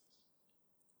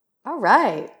All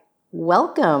right.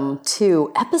 Welcome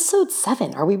to episode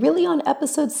 7. Are we really on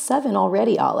episode 7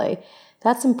 already, Ale?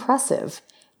 That's impressive.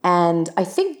 And I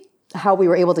think how we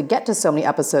were able to get to so many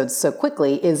episodes so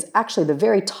quickly is actually the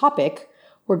very topic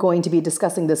we're going to be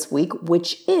discussing this week,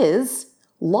 which is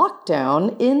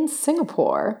lockdown in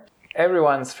Singapore.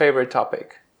 Everyone's favorite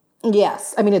topic.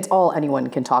 Yes. I mean, it's all anyone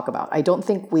can talk about. I don't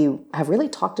think we have really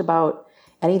talked about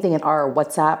anything in our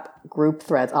WhatsApp group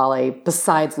threads, Ale,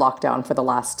 besides lockdown for the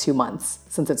last 2 months,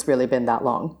 since it's really been that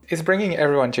long. It's bringing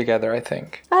everyone together, I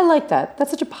think. I like that. That's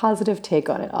such a positive take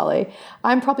on it, Ale.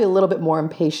 I'm probably a little bit more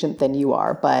impatient than you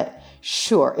are, but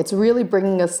sure, it's really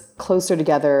bringing us closer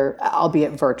together,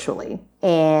 albeit virtually.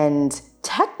 And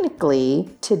technically,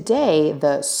 today,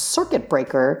 the circuit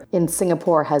breaker in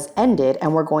Singapore has ended,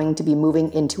 and we're going to be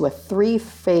moving into a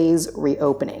 3-phase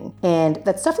reopening. And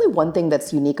that's definitely one thing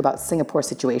that's unique about Singapore's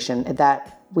situation,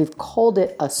 that we've called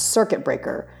it a circuit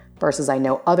breaker, versus I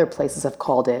know other places have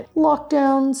called it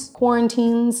lockdowns,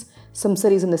 quarantines. Some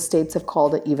cities in the States have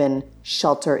called it even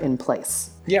shelter in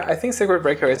place. Yeah, I think circuit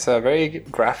breaker is a very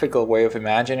graphical way of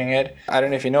imagining it. I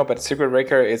don't know if you know, but circuit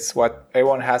breaker is what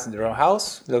everyone has in their own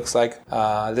house. It looks like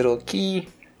a little key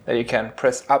that you can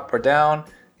press up or down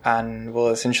and will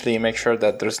essentially make sure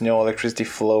that there's no electricity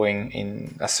flowing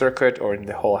in a circuit or in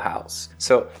the whole house.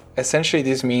 So essentially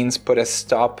this means put a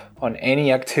stop on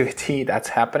any activity that's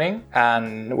happening,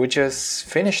 and we just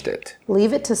finished it.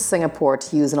 Leave it to Singapore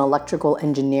to use an electrical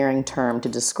engineering term to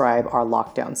describe our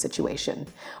lockdown situation.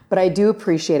 But I do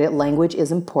appreciate it. Language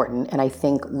is important, and I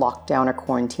think lockdown or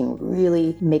quarantine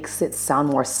really makes it sound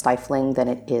more stifling than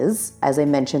it is. As I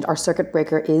mentioned, our circuit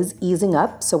breaker is easing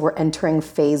up, so we're entering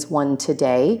phase 1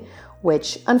 today,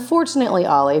 which unfortunately,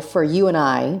 Ale, for you and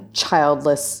I,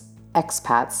 childless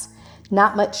expats,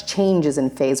 not much changes in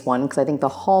phase 1, because I think the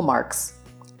hallmarks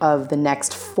of the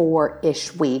next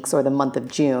 4-ish weeks, or the month of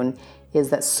June, is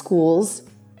that schools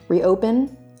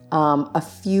reopen. A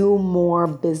few more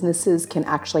businesses can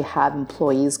actually have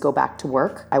employees go back to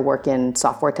work. I work in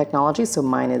software technology, so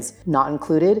mine is not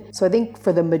included. So I think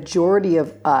for the majority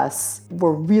of us,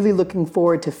 we're really looking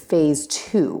forward to phase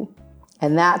 2.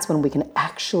 And that's when we can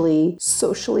actually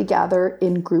socially gather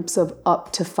in groups of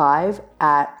up to 5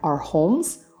 at our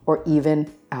homes or even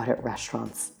out at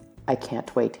restaurants. I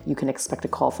can't wait. You can expect a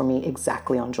call from me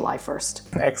exactly on July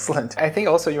 1st. Excellent. I think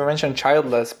also you mentioned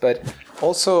childless, but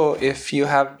also if you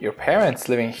have your parents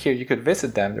living here, you could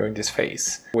visit them during this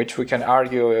phase, which we can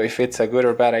argue if it's a good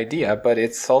or bad idea, but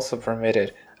it's also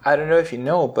permitted. I don't know if you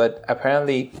know, but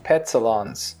apparently pet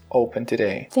salons open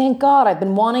today. Thank God, I've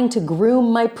been wanting to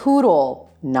groom my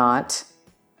poodle. Not.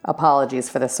 Apologies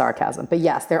for the sarcasm. But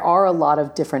yes, there are a lot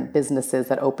of different businesses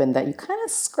that open that you kind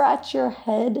of scratch your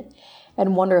head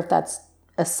and wonder if that's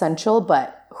essential,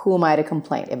 but who am I to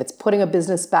complain? If it's putting a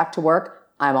business back to work,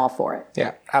 I'm all for it.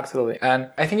 Yeah, absolutely. And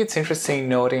I think it's interesting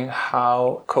noting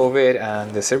how COVID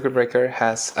and the circuit breaker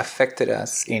has affected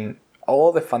us in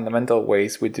all the fundamental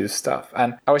ways we do stuff.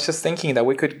 And I was just thinking that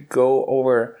we could go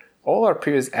over all our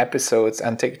previous episodes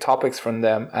and take topics from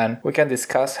them, and we can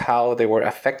discuss how they were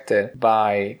affected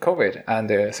by COVID and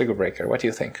the circuit breaker. What do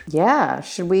you think? Yeah,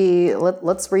 should we,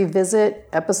 let's revisit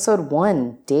episode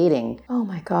 1, dating. Oh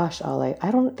my gosh, Ale,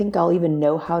 I don't think I'll even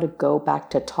know how to go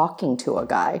back to talking to a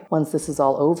guy once this is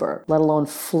all over, let alone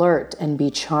flirt and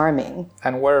be charming.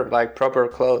 And wear like proper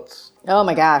clothes. Oh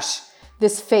my gosh,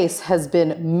 this face has been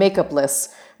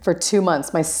makeupless for 2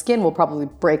 months. My skin will probably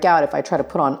break out if I try to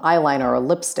put on eyeliner or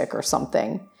lipstick or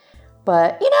something.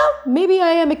 But, maybe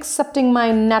I am accepting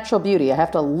my natural beauty. I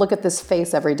have to look at this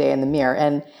face every day in the mirror,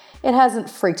 and it hasn't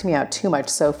freaked me out too much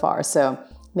so far. So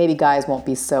maybe guys won't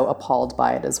be so appalled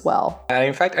by it as well. And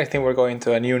in fact, I think we're going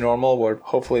to a new normal where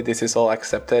hopefully this is all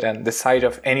accepted, and the sight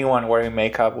of anyone wearing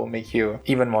makeup will make you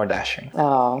even more dashing.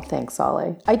 Oh, thanks,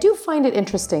 Ale. I do find it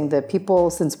interesting that people,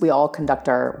 since we all conduct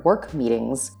our work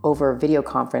meetings over video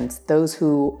conference, those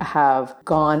who have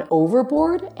gone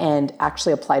overboard and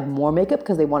actually applied more makeup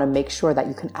because they want to make sure that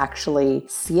you can actually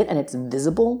see it and it's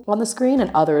visible on the screen,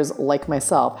 and others, like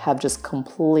myself, have just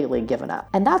completely given up.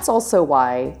 And that's also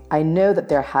why I know that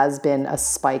there has been a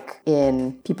spike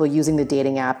in people using the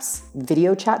dating app's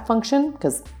video chat function,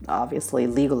 because obviously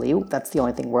legally that's the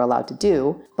only thing we're allowed to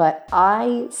do. But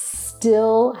I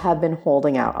still have been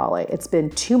holding out, Ale. It's been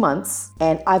 2 months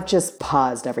and I've just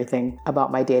paused everything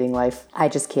about my dating life. I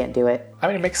just can't do it. I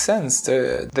mean, it makes sense.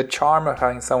 The charm of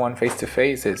having someone face to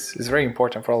face is very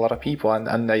important for a lot of people,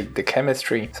 and the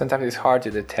chemistry sometimes is hard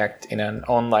to detect in an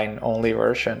online only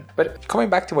version. But coming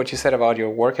back to what you said about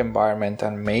your work environment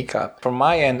and makeup, from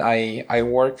my end, I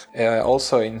work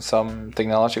also in some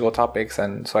technological topics,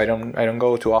 and so I don't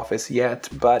go to office yet,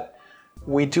 but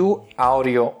we do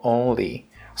audio only.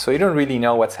 So you don't really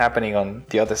know what's happening on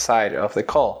the other side of the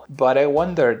call. But I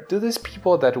wonder, do these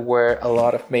people that wear a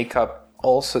lot of makeup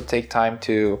also take time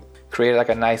to create like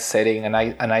a nice setting, a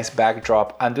nice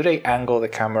backdrop, and do they angle the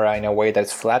camera in a way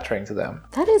that's flattering to them?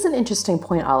 That is an interesting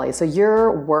point, Ali. So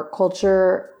your work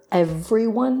culture,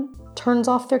 everyone turns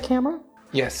off their camera?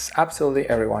 Yes, absolutely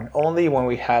everyone. Only when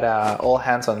we had a all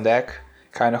hands on deck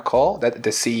kind of call that the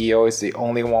CEO is the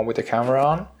only one with the camera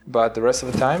on, but the rest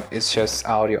of the time it's just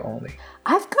audio only.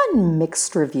 I've gotten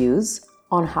mixed reviews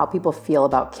on how people feel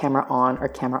about camera on or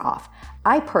camera off.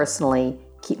 I personally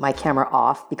keep my camera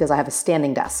off because I have a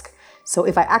standing desk. So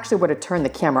if I actually were to turn the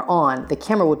camera on, the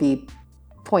camera would be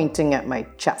pointing at my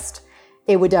chest.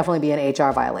 It would definitely be an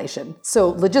HR violation.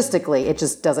 So logistically, it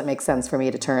just doesn't make sense for me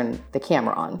to turn the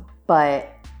camera on. But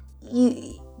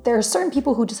there are certain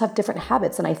people who just have different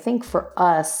habits. And I think for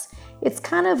us, it's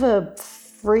kind of a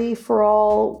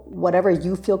free-for-all, whatever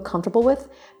you feel comfortable with.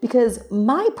 Because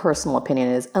my personal opinion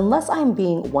is, unless I'm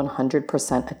being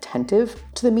 100% attentive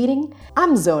to the meeting,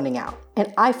 I'm zoning out.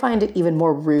 And I find it even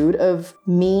more rude of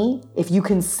me if you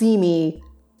can see me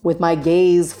with my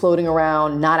gaze floating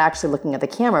around, not actually looking at the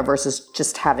camera versus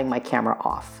just having my camera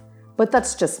off. But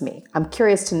that's just me. I'm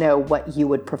curious to know what you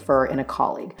would prefer in a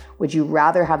colleague. Would you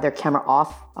rather have their camera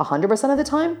off 100% of the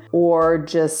time, or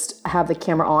just have the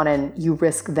camera on and you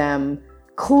risk them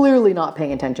clearly not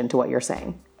paying attention to what you're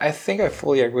saying? I think I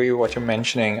fully agree with what you're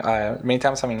mentioning. Many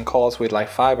times I'm in calls with like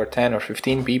 5 or 10 or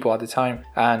 15 people at a time,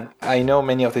 and I know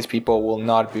many of these people will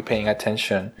not be paying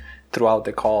attention throughout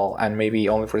the call and maybe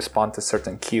only respond to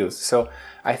certain cues. So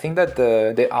I think that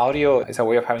the audio is a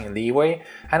way of having leeway,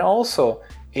 and also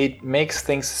it makes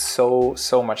things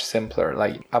so much simpler,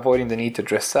 like avoiding the need to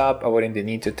dress up, avoiding the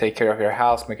need to take care of your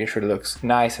house, making sure it looks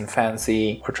nice and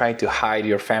fancy, or trying to hide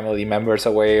your family members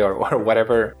away or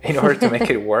whatever in order to make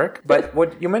it work. But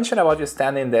what you mentioned about your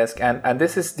standing desk, and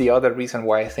this is the other reason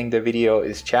why I think the video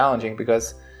is challenging,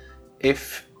 because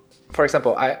if, for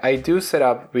example, I do set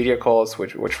up video calls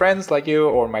with friends like you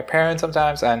or my parents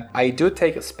sometimes, and I do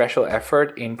take a special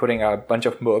effort in putting a bunch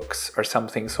of books or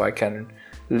something so I can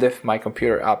lift my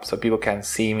computer up so people can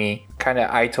see me kind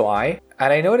of eye to eye.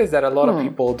 And I noticed that a lot of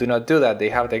people do not do that. They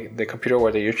have the computer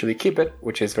where they usually keep it,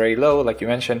 which is very low, like you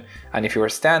mentioned. And if you were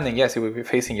standing, yes, it would be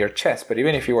facing your chest. But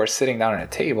even if you were sitting down at a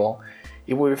table,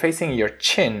 it will be facing your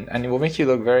chin, and it will make you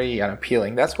look very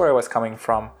unappealing. That's where I was coming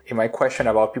from in my question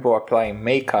about people applying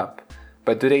makeup.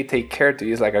 But do they take care to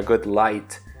use like a good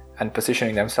light and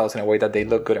positioning themselves in a way that they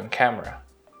look good on camera?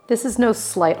 This is no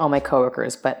slight on my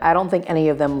coworkers, but I don't think any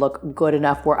of them look good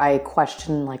enough where I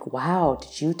question like, wow,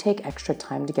 did you take extra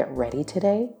time to get ready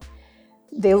today?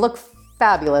 They look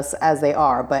fabulous as they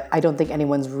are, but I don't think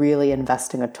anyone's really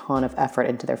investing a ton of effort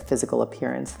into their physical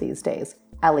appearance these days,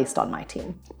 at least on my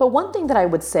team. But one thing that I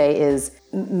would say is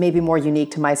maybe more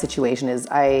unique to my situation is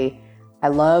I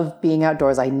love being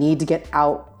outdoors. I need to get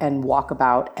out and walk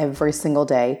about every single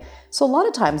day. So a lot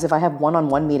of times if I have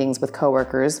one-on-one meetings with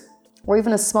coworkers, or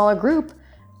even a smaller group,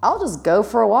 I'll just go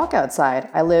for a walk outside.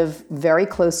 I live very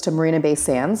close to Marina Bay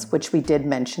Sands, which we did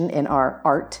mention in our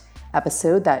art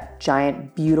episode, that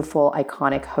giant, beautiful,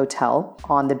 iconic hotel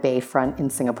on the bayfront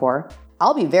in Singapore.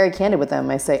 I'll be very candid with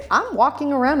them. I say, I'm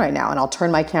walking around right now, and I'll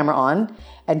turn my camera on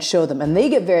and show them. And they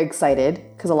get very excited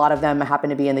because a lot of them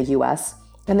happen to be in the US.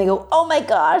 And they go, oh my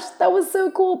gosh, that was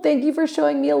so cool. Thank you for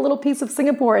showing me a little piece of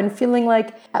Singapore, and feeling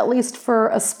like, at least for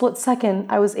a split second,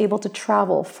 I was able to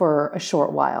travel for a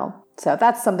short while. So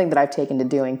that's something that I've taken to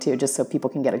doing too, just so people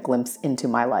can get a glimpse into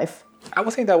my life. I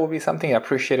would think that would be something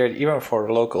appreciated even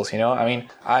for locals, you know? I mean,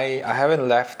 I haven't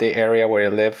left the area where I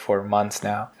live for months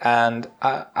now. And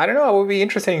I don't know, it would be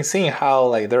interesting in seeing how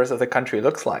like the rest of the country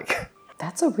looks like.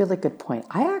 That's a really good point.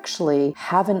 I actually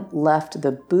haven't left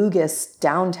the Bugis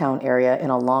downtown area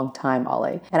in a long time,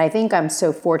 Ale. And I think I'm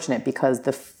so fortunate because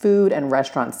the food and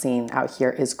restaurant scene out here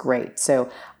is great. So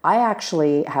I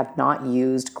actually have not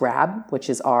used Grab, which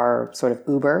is our sort of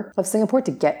Uber of Singapore, to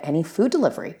get any food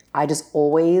delivery. I just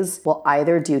always will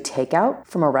either do takeout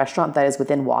from a restaurant that is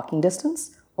within walking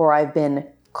distance, or I've been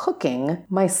cooking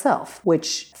myself,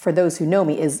 which for those who know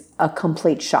me is a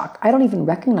complete shock. I don't even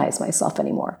recognize myself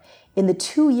anymore. In the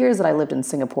 2 years that I lived in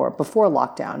Singapore before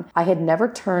lockdown, I had never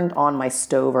turned on my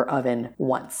stove or oven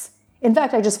once. In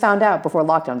fact, I just found out before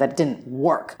lockdown that it didn't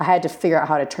work. I had to figure out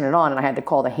how to turn it on, and I had to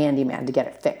call the handyman to get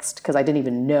it fixed because I didn't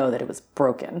even know that it was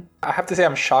broken. I have to say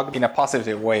I'm shocked in a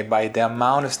positive way by the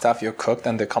amount of stuff you cooked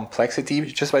and the complexity.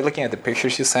 Just by looking at the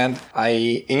pictures you sent,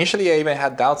 initially I even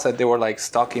had doubts that they were like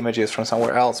stock images from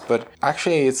somewhere else, but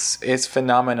actually it's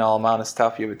phenomenal amount of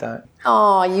stuff you've done.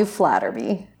 Oh, you flatter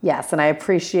me. Yes, and I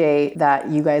appreciate that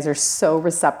you guys are so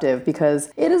receptive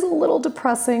because it is a little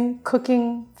depressing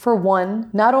cooking for one.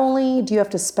 Not only do you have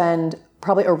to spend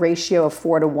probably a ratio of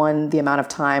 4-to-1 the amount of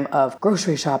time of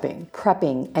grocery shopping,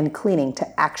 prepping, and cleaning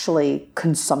to actually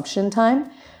consumption time,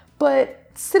 but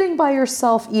sitting by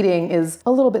yourself eating is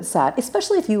a little bit sad,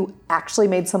 especially if you actually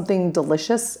made something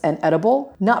delicious and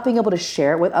edible. Not being able to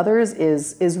share it with others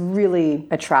is really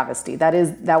a travesty. That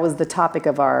was the topic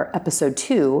of our episode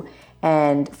 2.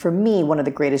 And for me, one of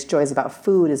the greatest joys about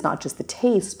food is not just the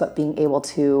taste, but being able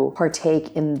to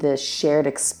partake in the shared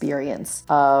experience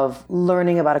of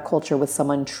learning about a culture with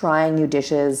someone, trying new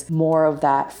dishes, more of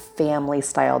that family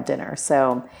style dinner.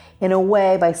 So in a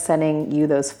way, by sending you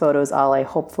those photos, Ale,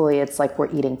 hopefully it's like we're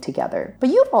eating together. But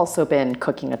you've also been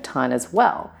cooking a ton as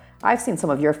well. I've seen some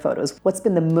of your photos. What's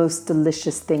been the most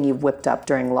delicious thing you've whipped up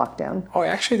during lockdown? Oh, I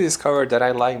actually discovered that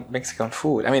I like Mexican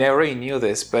food. I mean, I already knew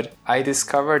this, but I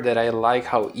discovered that I like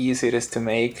how easy it is to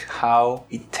make, how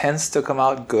it tends to come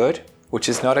out good, which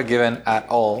is not a given at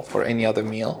all for any other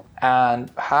meal,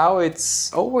 and how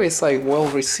it's always like well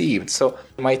received. So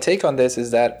my take on this is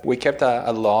that we kept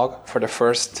a log for the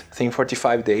first, I think,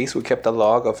 45 days. We kept a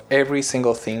log of every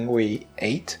single thing we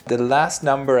ate. The last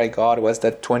number I got was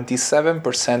that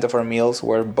 27% of our meals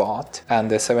were bought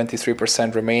and the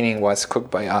 73% remaining was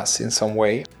cooked by us in some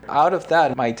way. Out of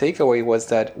that, my takeaway was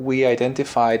that we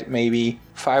identified maybe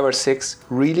 5 or 6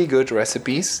 really good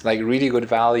recipes, like really good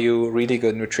value, really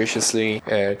good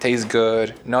nutritiously, taste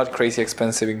good, not crazy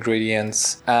expensive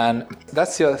ingredients. And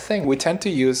that's the other thing. We tend to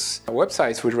use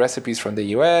websites with recipes from the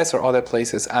US or other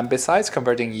places. And besides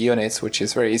converting units, which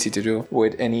is very easy to do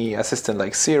with any assistant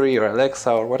like Siri or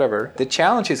Alexa or whatever, the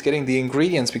challenge is getting the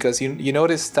ingredients, because you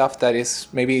notice stuff that is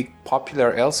maybe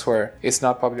popular elsewhere is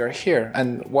not popular here.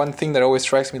 And one thing that always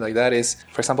strikes me like that is,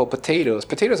 for example, potatoes.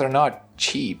 Potatoes are not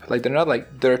cheap. Like, they're not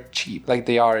like dirt cheap like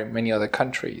they are in many other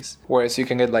countries. Whereas you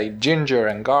can get like ginger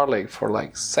and garlic for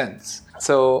like cents.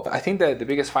 So I think that the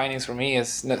biggest findings for me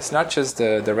is it's not just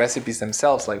the recipes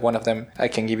themselves. Like, one of them, I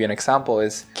can give you an example,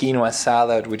 is quinoa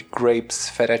salad with grapes,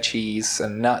 feta cheese,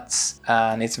 and nuts.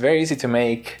 And it's very easy to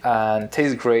make and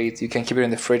tastes great. You can keep it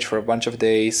in the fridge for a bunch of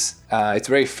days. It's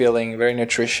very filling, very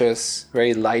nutritious,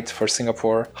 very light for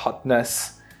Singapore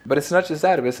hotness. But it's not just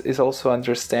that. It's also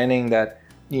understanding that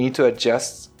you need to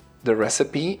adjust the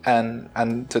recipe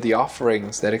and to the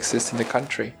offerings that exist in the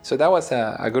country. So that was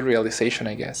a good realization,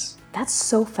 I guess. That's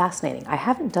so fascinating. I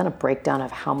haven't done a breakdown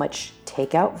of how much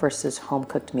takeout versus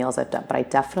home-cooked meals I've done, but I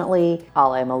definitely,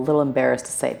 I'm a little embarrassed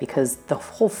to say, because the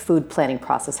whole food planning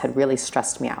process had really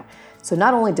stressed me out. So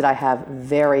not only did I have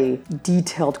very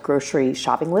detailed grocery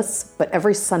shopping lists, but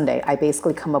every Sunday I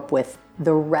basically come up with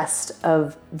the rest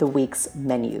of the week's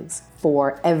menus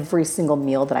for every single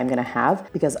meal that I'm gonna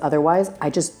have, because otherwise I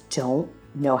just don't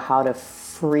know how to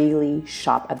freely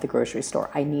shop at the grocery store.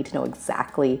 I need to know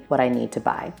exactly what I need to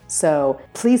buy. So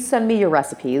please send me your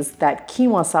recipes. That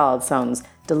quinoa salad sounds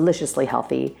deliciously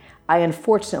healthy. I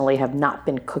unfortunately have not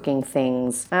been cooking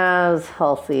things as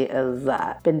healthy as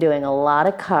that. Been doing a lot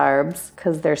of carbs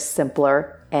because they're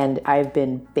simpler, and I've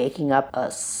been baking up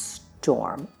a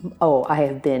storm. Oh, I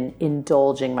have been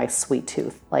indulging my sweet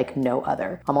tooth like no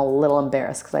other. I'm a little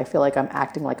embarrassed because I feel like I'm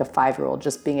acting like a 5-year-old,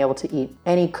 just being able to eat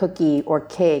any cookie or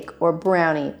cake or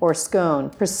brownie or scone,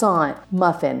 croissant,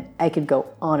 muffin. I could go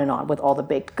on and on with all the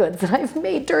baked goods that I've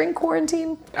made during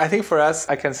quarantine. I think for us,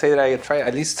 I can say that I tried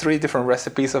at least 3 different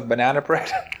recipes of banana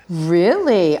bread.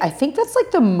 Really? I think that's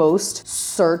like the most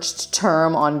searched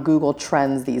term on Google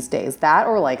Trends these days. That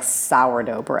or like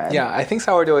sourdough bread. Yeah, I think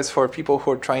sourdough is for people who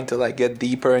are trying to like get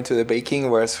deeper into the baking,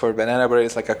 whereas for banana bread,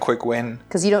 it's like a quick win.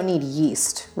 Because you don't need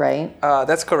yeast, right?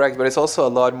 That's correct, but it's also a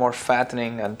lot more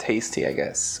fattening and tasty, I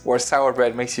guess. Where sour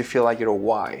bread makes you feel like you're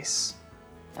wise.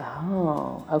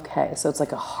 Oh, okay. So it's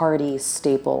like a hearty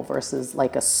staple versus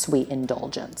like a sweet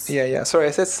indulgence. Yeah. Sorry,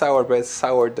 I said sour bread,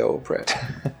 sourdough bread.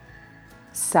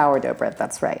 Sourdough bread,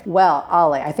 that's right. Well,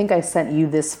 Ale, I think I sent you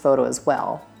this photo as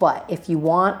well. But if you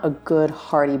want a good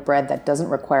hearty bread that doesn't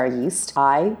require yeast,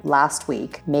 I, last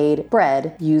week, made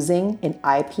bread using an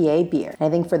IPA beer. And I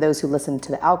think for those who listened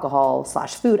to the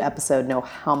alcohol/food episode know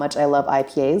how much I love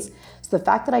IPAs. So the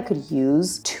fact that I could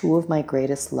use 2 of my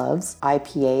greatest loves,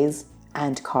 IPAs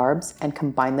and carbs, and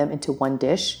combine them into one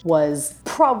dish was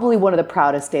probably one of the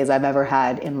proudest days I've ever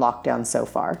had in lockdown so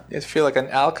far. You feel like an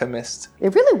alchemist.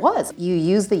 It really was. You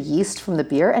use the yeast from the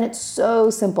beer and it's so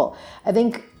simple. I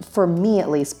think for me at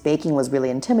least, baking was really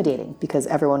intimidating because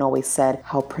everyone always said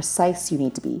how precise you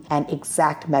need to be and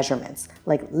exact measurements,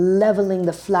 like leveling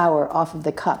the flour off of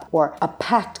the cup or a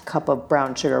packed cup of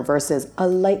brown sugar versus a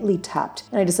lightly tapped.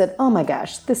 And I just said, oh my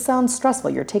gosh, this sounds stressful.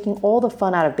 You're taking all the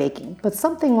fun out of baking. But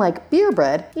something like beer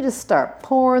bread, you just start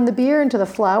pouring the beer into the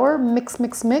flour, mix,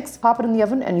 pop it in the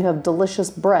oven, and you have delicious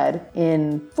bread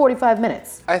in 45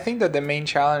 minutes. I think that the main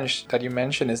challenge that you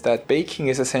mentioned is that baking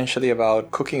is essentially about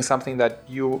cooking something that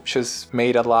you just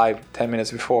made alive 10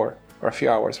 minutes before or a few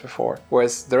hours before,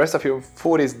 whereas the rest of your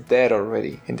food is dead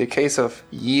already. In the case of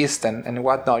yeast and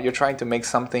whatnot, you're trying to make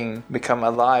something become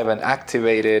alive and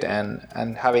activated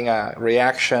and having a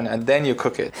reaction, and then you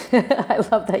cook it. I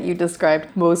love that you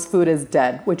described most food as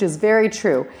dead, which is very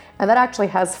true. And that actually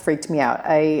has freaked me out.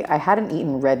 I hadn't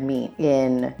eaten red meat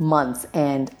in months,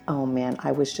 and oh man,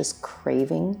 I was just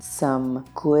craving some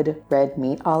good red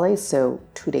meat, Ale. So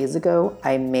 2 days ago,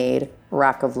 I made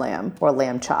rack of lamb or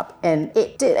lamb chop, and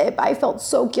I felt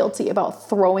so guilty about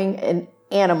throwing an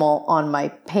animal on my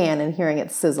pan and hearing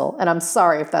it sizzle. And I'm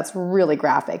sorry if that's really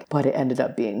graphic, but it ended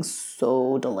up being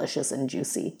so delicious and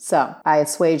juicy. So I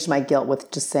assuaged my guilt with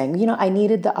just saying, I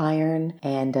needed the iron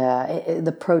and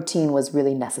the protein was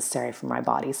really necessary for my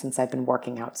body since I've been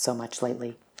working out so much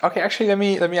lately. Okay, actually,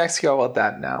 let me ask you about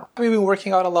that now. Have you been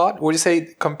working out a lot? Would you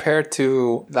say compared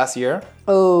to last year?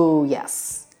 Oh,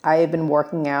 yes. I have been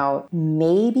working out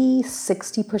maybe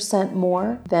 60%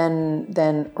 more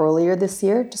than earlier this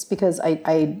year, just because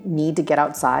I need to get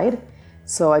outside.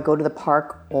 So I go to the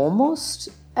park almost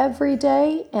every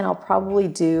day, and I'll probably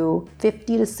do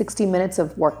 50 to 60 minutes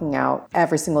of working out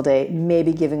every single day,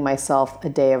 maybe giving myself a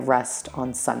day of rest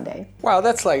on Sunday. Wow,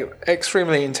 that's like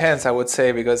extremely intense, I would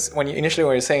say, because when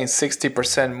you're saying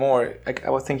 60% more,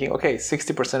 I was thinking, okay,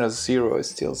 60% of zero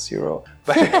is still zero.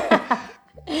 But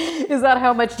Is that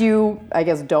how much you, I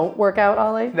guess, don't work out,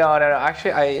 Ale? No.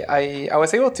 Actually, I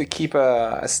was able to keep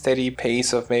a steady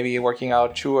pace of maybe working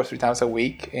out 2 or 3 times a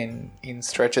week in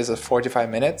stretches of 45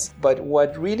 minutes. But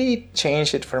what really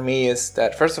changed it for me is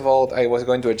that, first of all, I was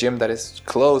going to a gym that is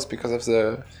closed because of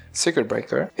the circuit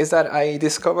breaker, is that I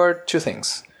discovered 2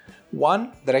 things.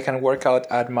 One, that I can work out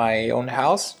at my own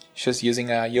house, just using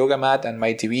a yoga mat and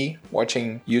my TV,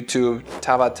 watching YouTube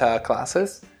Tabata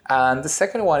classes. And the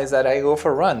second one is that I go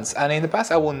for runs. And in the past,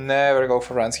 I will never go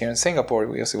for runs here in Singapore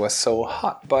because it was so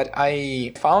hot. But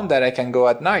I found that I can go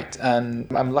at night. And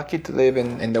I'm lucky to live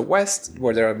in the West,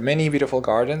 where there are many beautiful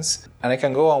gardens. And I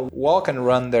can go and walk and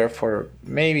run there for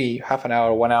maybe half an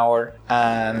hour, 1 hour.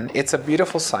 And it's a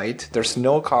beautiful sight. There's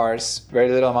no cars, very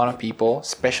little amount of people,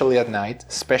 especially at night,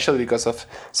 especially because of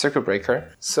circuit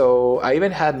breaker. So I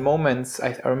even had moments,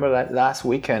 I remember that last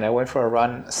weekend, I went for a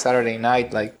run Saturday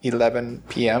night, like 11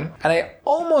 p.m. And I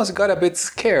almost got a bit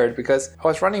scared because I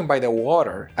was running by the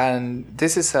water. And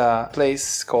this is a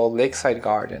place called Lakeside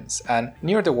Gardens. And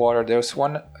near the water, there's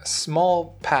one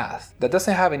small path that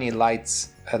doesn't have any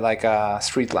lights, like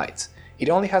street lights. It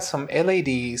only has some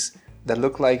LEDs that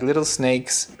look like little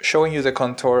snakes showing you the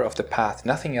contour of the path,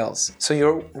 nothing else. So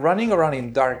you're running around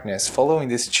in darkness, following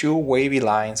these 2 wavy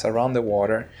lines around the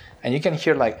water, and you can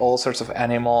hear like all sorts of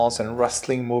animals and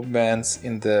rustling movements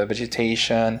in the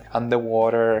vegetation,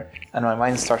 underwater, and my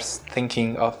mind starts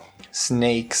thinking of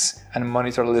snakes and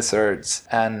monitor lizards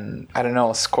and I don't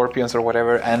know, scorpions or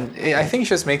whatever, and I think it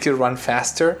just makes you run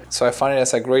faster. So I find it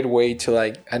as a great way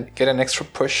to get an extra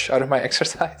push out of my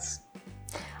exercise.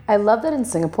 I love that in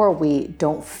Singapore we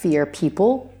don't fear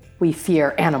people, we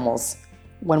fear animals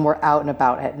when we're out and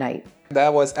about at night.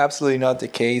 That was absolutely not the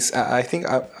case. I think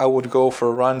I would go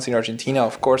for runs in Argentina,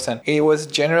 of course, and it was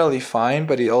generally fine,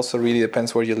 but it also really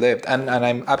depends where you lived. And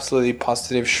I'm absolutely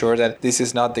positive sure that this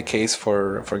is not the case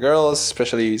for girls,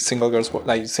 especially single girls,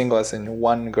 like single as in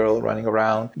one girl running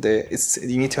around.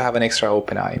 You need to have an extra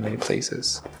open eye in many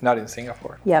places, not in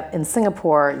Singapore. Yep, in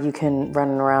Singapore, you can run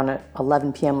around at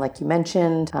 11 p.m. like you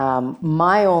mentioned.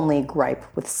 My only gripe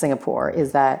with Singapore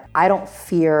is that I don't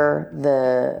fear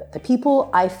the people,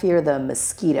 I fear the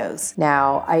mosquitoes.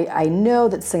 Now, I know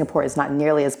that Singapore is not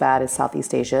nearly as bad as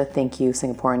Southeast Asia. Thank you,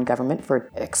 Singaporean government, for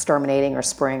exterminating or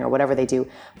spraying or whatever they do.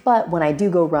 But when I do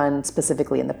go run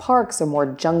specifically in the parks or more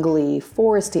jungly,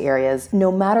 foresty areas,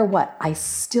 no matter what, I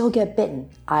still get bitten.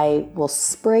 I will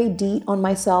spray DEET on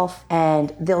myself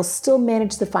and they'll still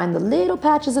manage to find the little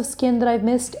patches of skin that I've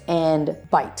missed and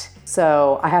bite.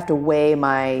 So I have to weigh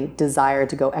my desire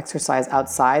to go exercise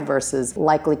outside versus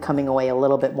likely coming away a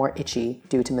little bit more itchy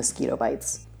due to mosquito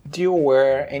bites. Do you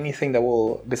wear anything that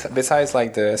will, besides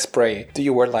like the spray, do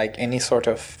you wear like any sort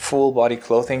of full body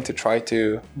clothing to try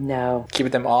to No.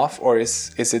 keep them off, or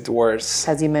is it worse?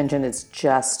 As you mentioned, it's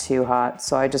just too hot.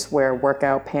 So I just wear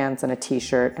workout pants and a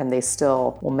t-shirt, and they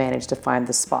still will manage to find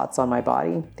the spots on my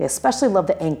body. They especially love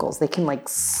the ankles. They can like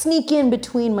sneak in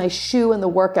between my shoe and the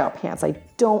workout pants. I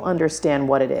don't understand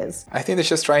what it is. I think they're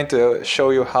just trying to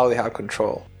show you how they have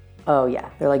control. Oh yeah,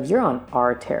 they're like, you're on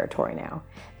our territory now.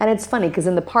 And it's funny because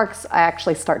in the parks, I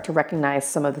actually start to recognize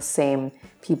some of the same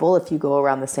people if you go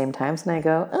around the same times, and I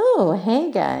go, oh,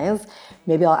 hey guys.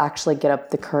 Maybe I'll actually get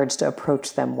up the courage to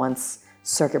approach them once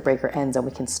Circuit Breaker ends and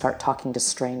we can start talking to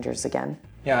strangers again.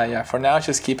 Yeah. For now,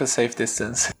 just keep a safe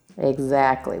distance.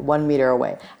 Exactly, 1 meter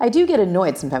away. I do get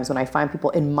annoyed sometimes when I find people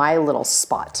in my little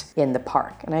spot in the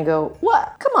park, and I go,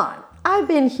 what? Come on. I've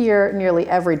been here nearly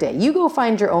every day. You go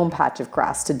find your own patch of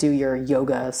grass to do your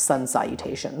yoga sun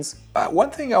salutations.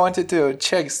 One thing I wanted to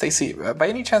check, Stacy, by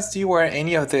any chance do you wear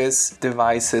any of these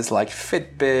devices like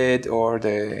Fitbit or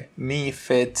the Mi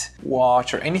Fit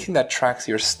watch or anything that tracks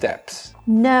your steps?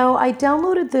 No, I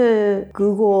downloaded the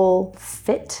Google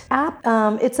Fit app.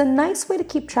 It's a nice way to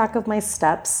keep track of my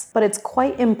steps, but it's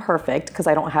quite imperfect because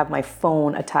I don't have my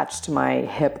phone attached to my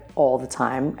hip all the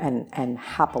time, and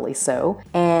happily so.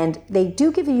 And they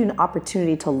do give you an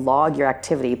opportunity to log your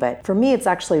activity, but for me, it's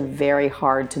actually very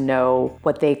hard to know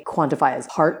what they quantify as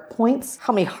heart points,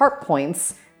 how many heart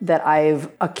points that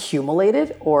I've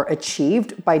accumulated or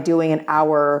achieved by doing an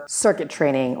hour circuit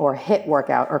training or HIIT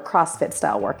workout or CrossFit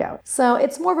style workout. So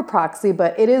it's more of a proxy,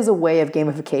 but it is a way of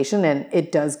gamification, and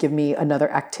it does give me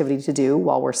another activity to do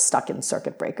while we're stuck in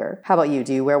Circuit Breaker. How about you?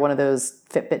 Do you wear one of those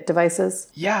Fitbit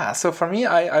devices? Yeah, so for me,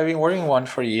 I've been wearing one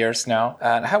for years now,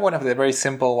 and I have one of the very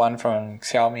simple one from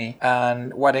Xiaomi.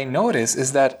 And what I noticed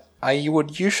is that I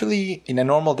would usually, in a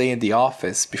normal day in the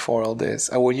office before all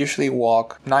this, I would usually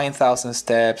walk 9,000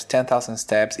 steps, 10,000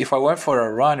 steps. If I went for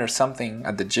a run or something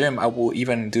at the gym, I will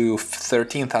even do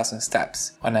 13,000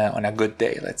 steps on a good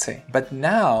day, let's say. But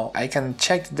now I can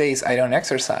check the days I don't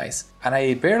exercise, and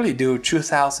I barely do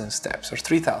 2,000 steps or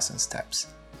 3,000 steps.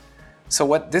 So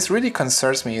what this really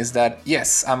concerns me is that,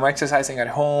 yes, I'm exercising at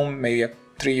home, maybe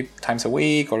 3 times a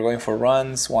week, or going for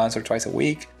runs once or twice a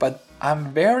week, but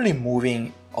I'm barely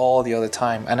moving all the other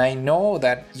time. And I know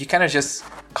that you cannot just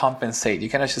compensate. You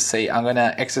cannot just say, I'm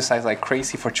gonna exercise like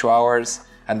crazy for 2 hours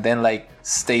and then like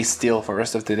stay still for the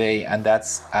rest of the day. And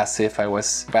that's as if I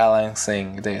was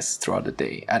balancing this throughout the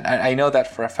day. And I know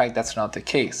that for a fact that's not the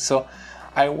case. So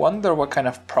I wonder what kind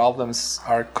of problems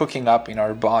are cooking up in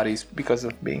our bodies because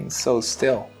of being so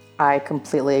still. I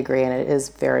completely agree, and it is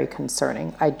very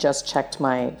concerning. I just checked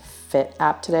my Fit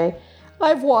app today.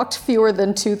 I've walked fewer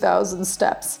than 2,000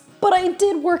 steps, but I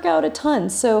did work out a ton.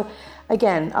 So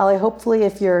again, Ali, hopefully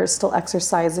if you're still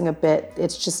exercising a bit,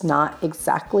 it's just not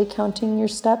exactly counting your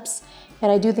steps.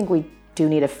 And I do think we do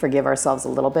need to forgive ourselves a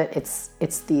little bit.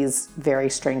 It's these very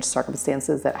strange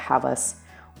circumstances that have us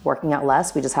working out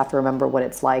less. We just have to remember what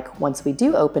it's like once we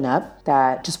do open up,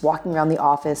 that just walking around the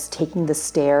office, taking the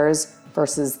stairs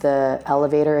versus the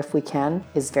elevator if we can,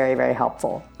 is very, very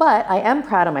helpful. But I am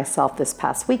proud of myself this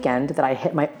past weekend that I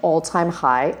hit my all-time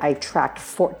high. I tracked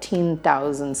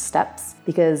 14,000 steps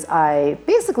because I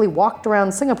basically walked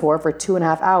around Singapore for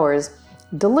 2.5 hours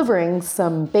delivering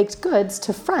some baked goods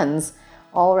to friends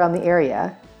all around the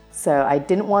area. So I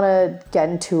didn't want to get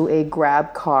into a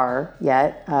Grab car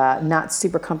yet, not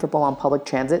super comfortable on public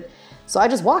transit. So I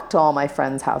just walked to all my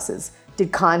friends' houses.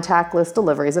 Did contactless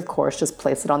deliveries, of course, just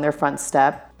placed it on their front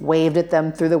step, waved at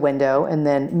them through the window, and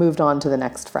then moved on to the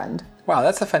next friend. Wow,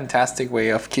 that's a fantastic way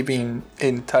of keeping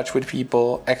in touch with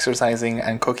people, exercising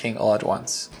and cooking all at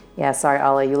once. Yeah, sorry,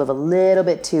 Ali, you live a little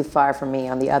bit too far from me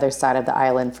on the other side of the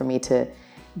island for me to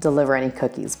deliver any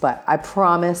cookies. But I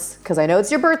promise, because I know it's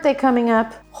your birthday coming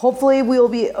up, hopefully we'll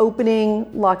be opening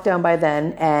lockdown by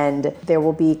then, and there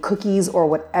will be cookies or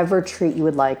whatever treat you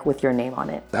would like with your name on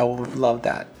it. I would love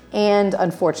that. And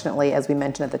unfortunately, as we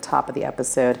mentioned at the top of the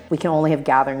episode, we can only have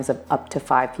gatherings of up to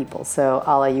 5 people. So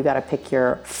Ala, you got to pick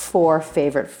your 4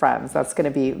 favorite friends. That's going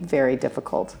to be very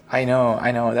difficult. I know.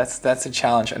 That's a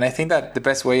challenge. And I think that the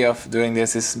best way of doing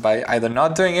this is by either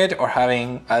not doing it or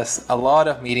having a lot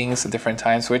of meetings at different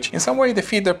times, which in some way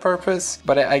defeat their purpose.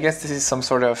 But I guess this is some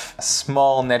sort of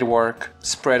small network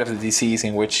spread of the disease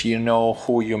in which you know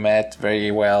who you met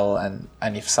very well. And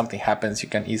if something happens, you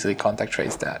can easily contact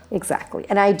trace that. Exactly.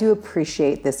 And I do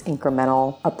appreciate this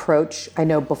incremental approach. I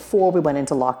know before we went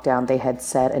into lockdown, they had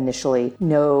said initially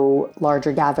no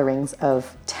larger gatherings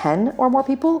of 10 or more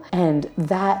people. And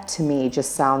that to me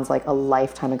just sounds like a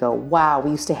lifetime ago. Wow,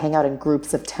 we used to hang out in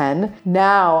groups of 10.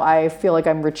 Now I feel like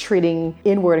I'm retreating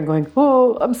inward and going,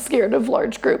 oh, I'm scared of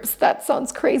large groups. That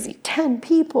sounds crazy. 10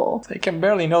 people. They can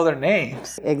barely know their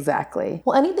names. Exactly.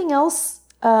 Well, anything else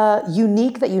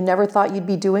unique that you never thought you'd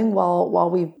be doing while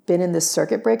we've been in this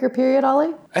circuit breaker period,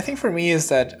 Ollie? I think for me is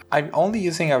that I'm only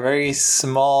using a very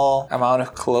small amount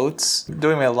of clothes,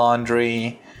 doing my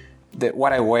laundry.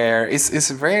 What I wear is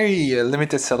a very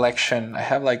limited selection. I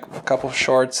have like a couple of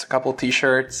shorts, a couple of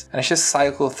t-shirts, and I just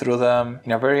cycle through them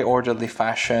in a very orderly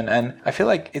fashion. And I feel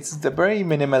like it's the very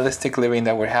minimalistic living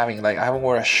that we're having. Like I haven't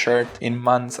worn a shirt in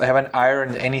months. I haven't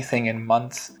ironed anything in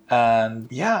months. And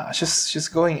yeah,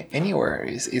 just going anywhere.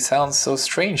 It sounds so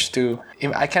strange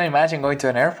I can't imagine going to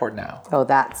an airport now. Oh,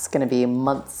 that's going to be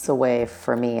months away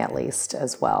for me at least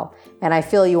as well. And I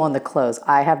feel you on the clothes.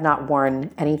 I have not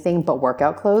worn anything but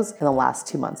workout clothes in the last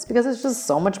 2 months because it's just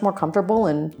so much more comfortable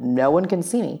and no one can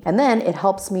see me. And then it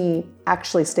helps me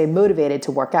actually stay motivated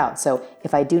to work out. So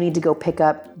if I do need to go pick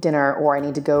up dinner or I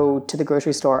need to go to the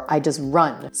grocery store, I just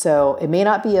run. So it may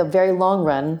not be a very long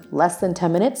run, less than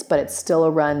 10 minutes, but it's still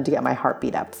a run to get my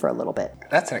heartbeat up for a little bit.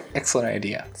 That's an excellent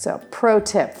idea. So pro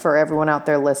tip for everyone out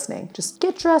there listening, just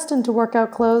get dressed into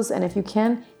workout clothes. And if you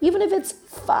can, even if it's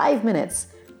 5 minutes,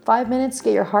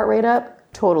 get your heart rate up,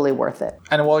 totally worth it.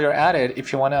 And while you're at it,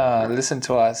 if you want to listen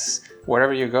to us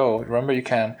wherever you go, remember you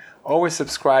can always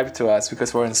subscribe to us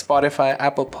because we're on Spotify,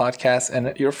 Apple Podcasts,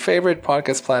 and your favorite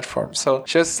podcast platform. So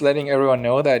just letting everyone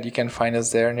know that you can find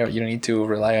us there and you don't need to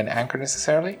rely on Anchor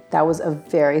necessarily. That was a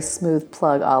very smooth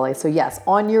plug, Ollie. So yes,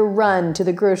 on your run to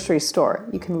the grocery store,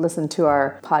 you can listen to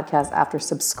our podcast after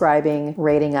subscribing,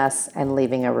 rating us, and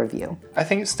leaving a review. I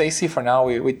think, Stacey, for now,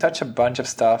 we touch a bunch of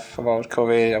stuff about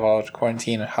COVID, about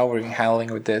quarantine, and how we're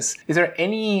handling with this. Is there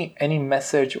any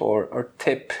message or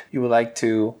tip you would like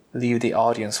to leave the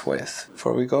audience with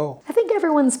before we go? I think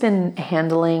everyone's been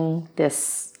handling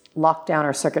this lockdown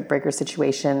or circuit breaker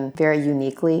situation very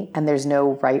uniquely, and there's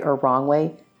no right or wrong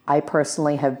way. I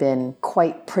personally have been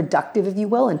quite productive, if you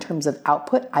will, in terms of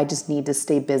output. I just need to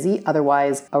stay busy.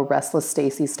 Otherwise, a restless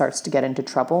Stacey starts to get into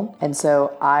trouble. And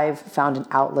so I've found an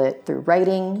outlet through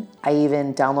writing. I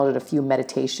even downloaded a few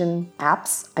meditation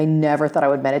apps. I never thought I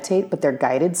would meditate, but they're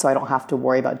guided, so I don't have to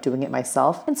worry about doing it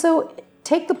myself. And so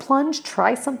take the plunge,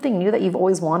 try something new that you've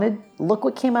always wanted. Look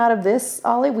what came out of this,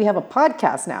 Ollie. We have a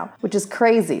podcast now, which is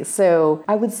crazy. So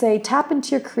I would say tap into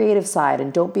your creative side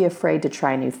and don't be afraid to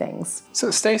try new things.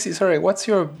 So Stacey, sorry, what's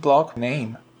your blog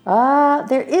name?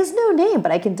 There is no name,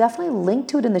 but I can definitely link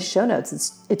to it in the show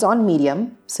notes. It's on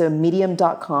Medium, so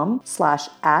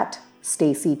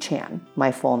medium.com/@StaceyChan,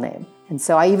 my full name. And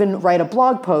so I even write a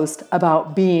blog post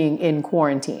about being in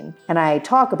quarantine. And I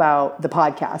talk about the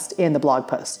podcast in the blog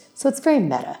post. So it's very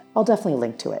meta. I'll definitely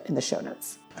link to it in the show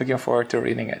notes. Looking forward to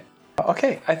reading it.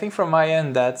 Okay, I think from my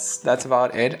end, that's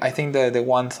about it. I think the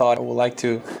one thought I would like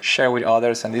to share with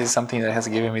others, and this is something that has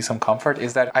given me some comfort,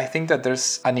 is that I think that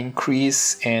there's an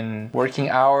increase in working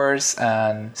hours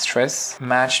and stress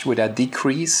matched with a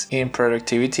decrease in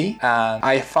productivity. And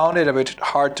I found it a bit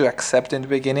hard to accept in the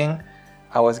beginning.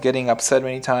 I was getting upset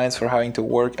many times for having to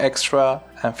work extra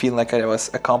and feel like I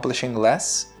was accomplishing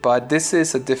less. But this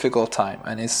is a difficult time,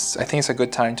 and I think it's a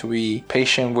good time to be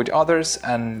patient with others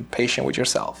and patient with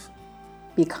yourself.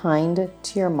 Be kind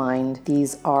to your mind.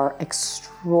 These are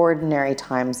extraordinary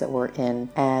times that we're in,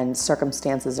 and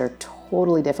circumstances are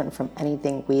totally different from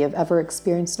anything we have ever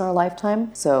experienced in our lifetime.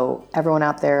 So everyone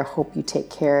out there, hope you take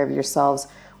care of yourselves.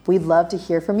 We'd love to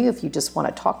hear from you if you just want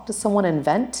to talk to someone and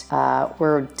vent.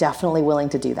 We're definitely willing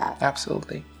to do that.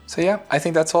 Absolutely. So yeah, I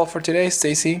think that's all for today,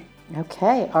 Stacey.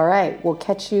 Okay, all right. We'll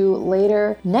catch you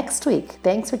later next week.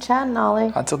 Thanks for chatting,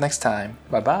 Ollie. Until next time.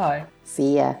 Bye-bye.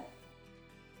 See ya.